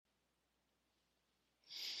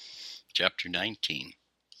Chapter 19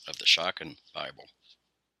 of the Shocking Bible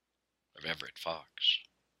of Everett Fox.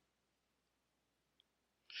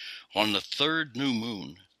 On the third new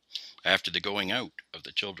moon, after the going out of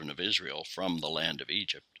the children of Israel from the land of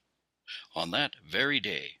Egypt, on that very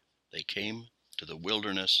day they came to the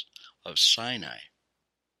wilderness of Sinai.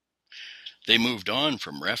 They moved on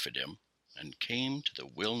from Rephidim and came to the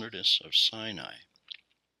wilderness of Sinai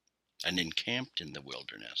and encamped in the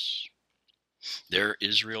wilderness. There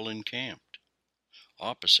Israel encamped,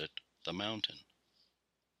 opposite the mountain.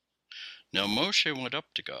 Now Moshe went up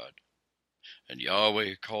to God, and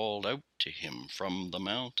Yahweh called out to him from the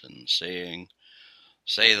mountain, saying,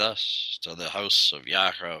 Say thus to the house of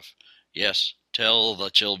Yaakov, yes, tell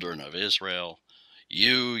the children of Israel,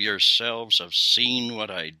 you yourselves have seen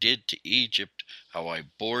what I did to Egypt, how I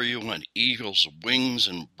bore you on eagle's wings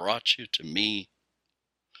and brought you to me.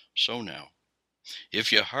 So now,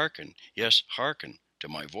 if you hearken, yes, hearken to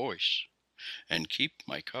my voice, and keep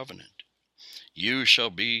my covenant, you shall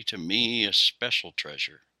be to me a special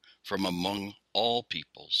treasure from among all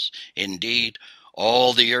peoples. Indeed,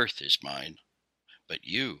 all the earth is mine. But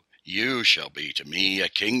you shall be to me a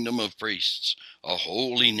kingdom of priests, a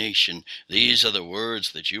holy nation. These are the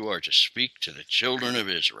words that you are to speak to the children of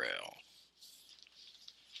Israel.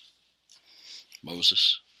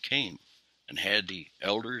 Moses came and had the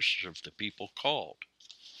elders of the people called,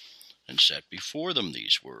 and set before them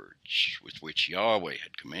these words with which Yahweh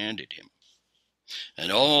had commanded him.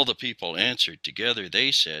 And all the people answered together.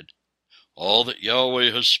 They said, All that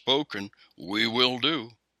Yahweh has spoken, we will do.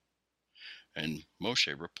 And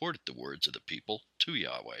Moshe reported the words of the people to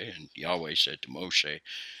Yahweh. And Yahweh said to Moshe,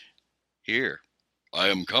 Here, I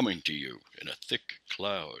am coming to you in a thick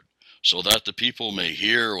cloud, so that the people may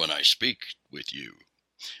hear when I speak with you,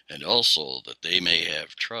 and also that they may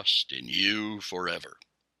have trust in you forever.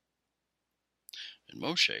 And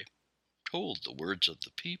Moshe told the words of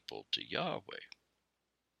the people to Yahweh.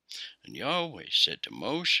 And Yahweh said to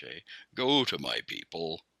Moshe, Go to my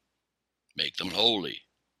people, make them holy,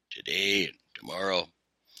 today and tomorrow.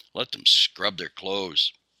 Let them scrub their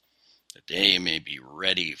clothes, that they may be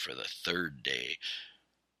ready for the third day.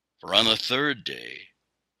 For on the third day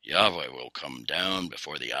Yahweh will come down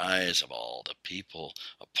before the eyes of all the people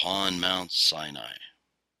upon Mount Sinai.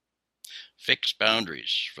 Fix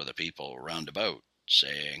boundaries for the people round about,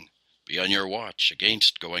 saying, Be on your watch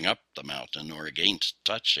against going up the mountain or against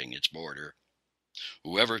touching its border.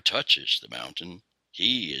 Whoever touches the mountain,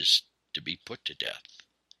 he is to be put to death.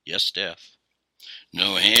 Yes, death.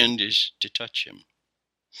 No hand is to touch him.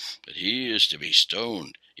 But he is to be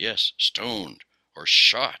stoned, yes, stoned, or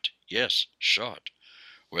shot, yes, shot.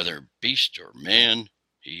 Whether beast or man,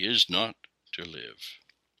 he is not to live.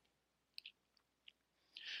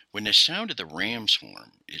 When the sound of the ram's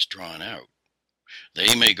horn is drawn out,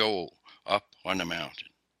 they may go up on the mountain.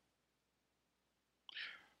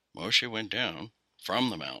 Moshe went down from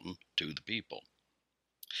the mountain to the people.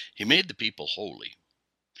 He made the people holy,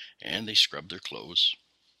 and they scrubbed their clothes.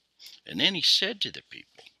 And then he said to the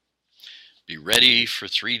people, Be ready for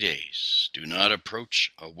 3 days. Do not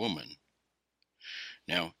approach a woman.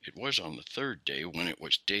 Now it was on the third day, when it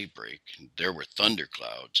was daybreak, and there were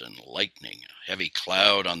thunderclouds and lightning, a heavy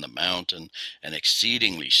cloud on the mountain, an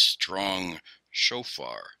exceedingly strong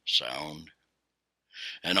shofar sound.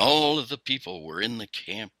 And all of the people were in the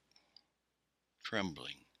camp,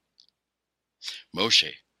 trembling.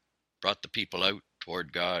 Moshe brought the people out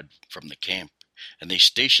toward God from the camp, and they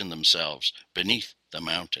stationed themselves beneath the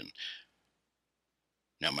mountain.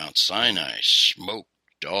 Now Mount Sinai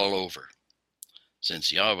smoked all over,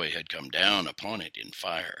 since Yahweh had come down upon it in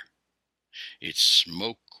fire. Its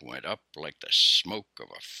smoke went up like the smoke of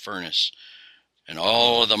a furnace, and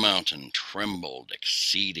all of the mountain trembled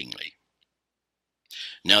exceedingly.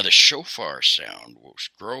 Now the shofar sound was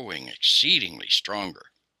growing exceedingly stronger.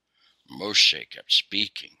 Moshe kept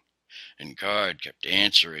speaking, and God kept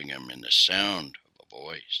answering him in the sound of a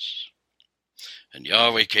voice. And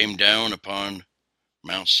Yahweh came down upon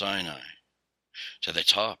Mount Sinai, to the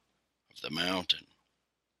top of the mountain.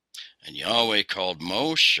 And Yahweh called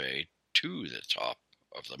Moshe to the top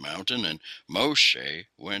of the mountain, and Moshe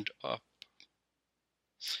went up.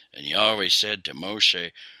 And Yahweh said to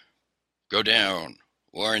Moshe, Go down,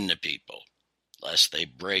 warn the people, lest they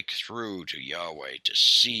break through to Yahweh to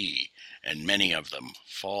see, and many of them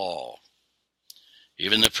fall.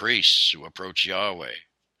 Even the priests who approach Yahweh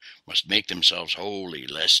must make themselves holy,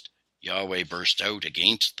 lest Yahweh burst out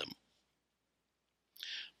against them.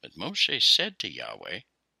 But Moshe said to Yahweh,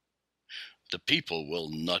 The people will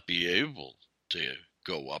not be able to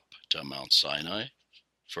go up to Mount Sinai,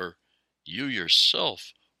 for you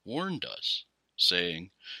yourself warned us,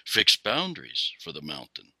 saying, "Fix boundaries for the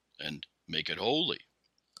mountain and make it holy."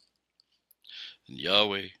 And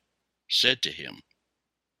Yahweh said to him,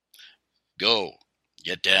 "Go,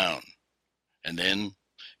 get down, and then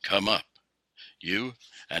come up, you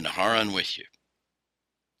and Haran with you.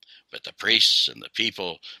 But the priests and the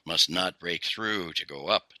people must not break through to go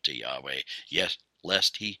up to Yahweh, yet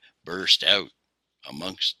lest he burst out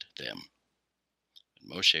amongst them." And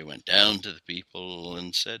Moshe went down to the people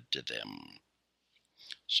and said to them.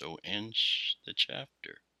 So ends the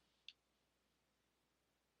chapter.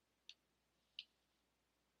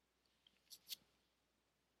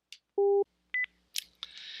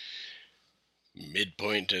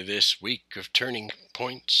 Midpoint of this week of Turning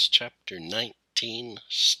Points, Chapter 19,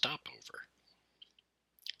 Stopover.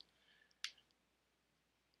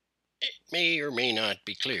 It may or may not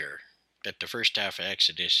be clear that the first half of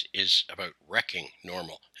Exodus is about wrecking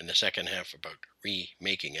normal and the second half about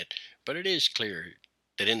remaking it, but it is clear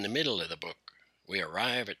that in the middle of the book we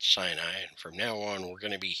arrive at Sinai, and from now on we're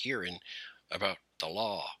going to be hearing about the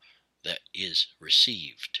law that is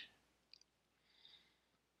received.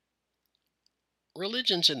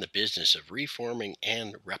 Religion's in the business of reforming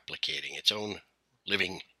and replicating its own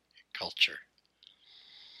living culture.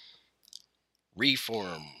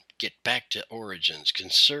 Reform, get back to origins,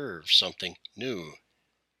 conserve something new.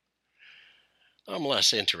 I'm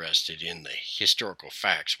less interested in the historical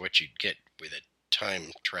facts, what you'd get with a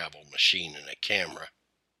time travel machine and a camera.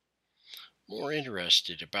 More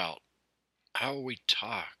interested about how we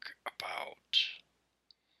talk about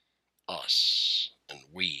us and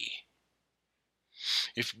we.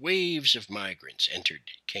 If waves of migrants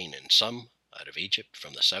entered Canaan, some out of Egypt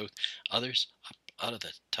from the south, others up out of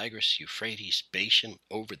the Tigris-Euphrates basin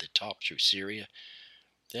over the top through Syria,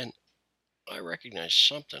 then I recognize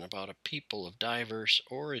something about a people of diverse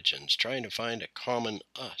origins trying to find a common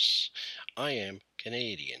us. I am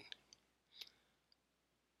Canadian.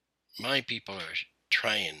 My people are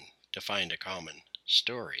trying to find a common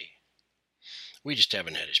story. We just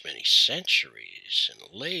haven't had as many centuries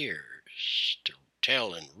and layers to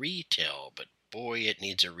tell and retell, but boy, it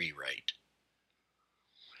needs a rewrite.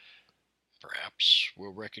 Perhaps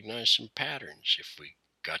we'll recognize some patterns if we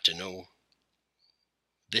got to know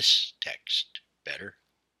this text better.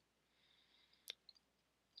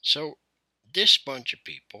 So, this bunch of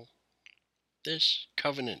people, this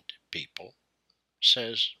covenant people,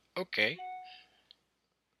 says, okay,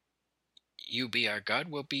 you be our God,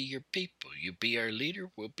 we'll be your people. You be our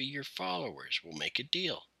leader, we'll be your followers. We'll make a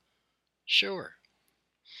deal. Sure.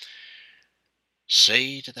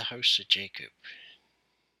 Say to the house of Jacob,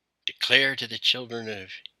 declare to the children of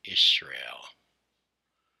Israel.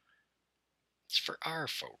 It's for our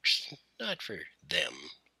folks, not for them.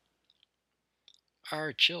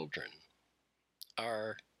 Our children,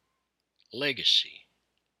 our legacy.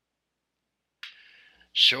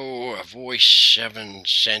 So a voice 7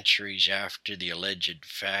 centuries after the alleged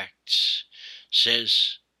facts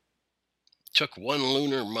says, took one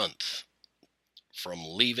lunar month from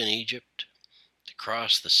leaving Egypt to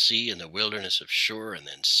cross the sea in the wilderness of Shur and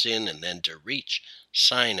then Sin and then to reach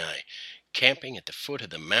Sinai, camping at the foot of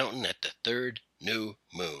the mountain at the third new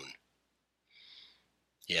moon.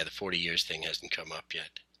 Yeah, the 40 years thing hasn't come up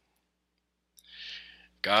yet.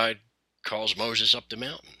 God calls Moses up the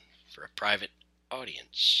mountain for a private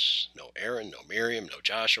audience. No Aaron, no Miriam, no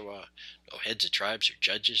Joshua, no heads of tribes or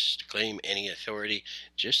judges to claim any authority,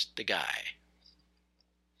 just the guy.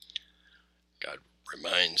 God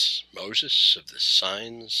reminds Moses of the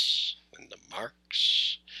signs and the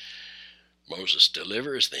marks. Moses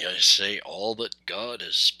delivers. They say, all that God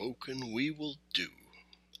has spoken we will do.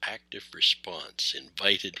 Active response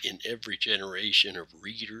invited in every generation of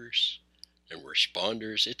readers and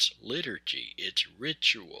responders. It's liturgy, it's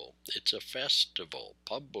ritual, it's a festival,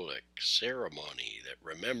 public ceremony that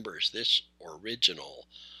remembers this original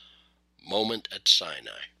moment at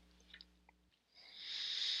Sinai.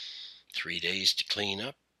 3 days to clean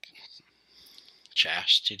up,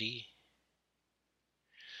 chastity,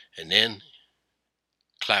 and then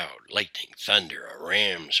cloud, lightning, thunder, a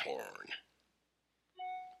ram's horn.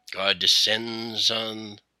 God descends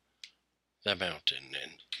on the mountain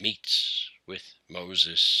and meets with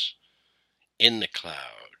Moses in the cloud.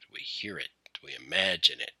 We hear it, we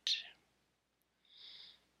imagine it.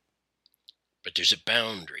 But there's a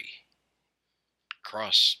boundary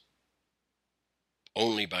crossed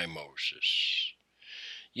only by Moses.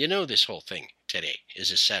 You know, this whole thing today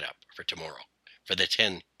is a setup for tomorrow, for the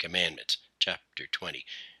 10 Commandments, chapter 20.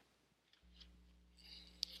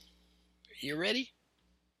 You ready?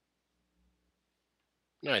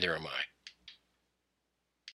 Neither am I.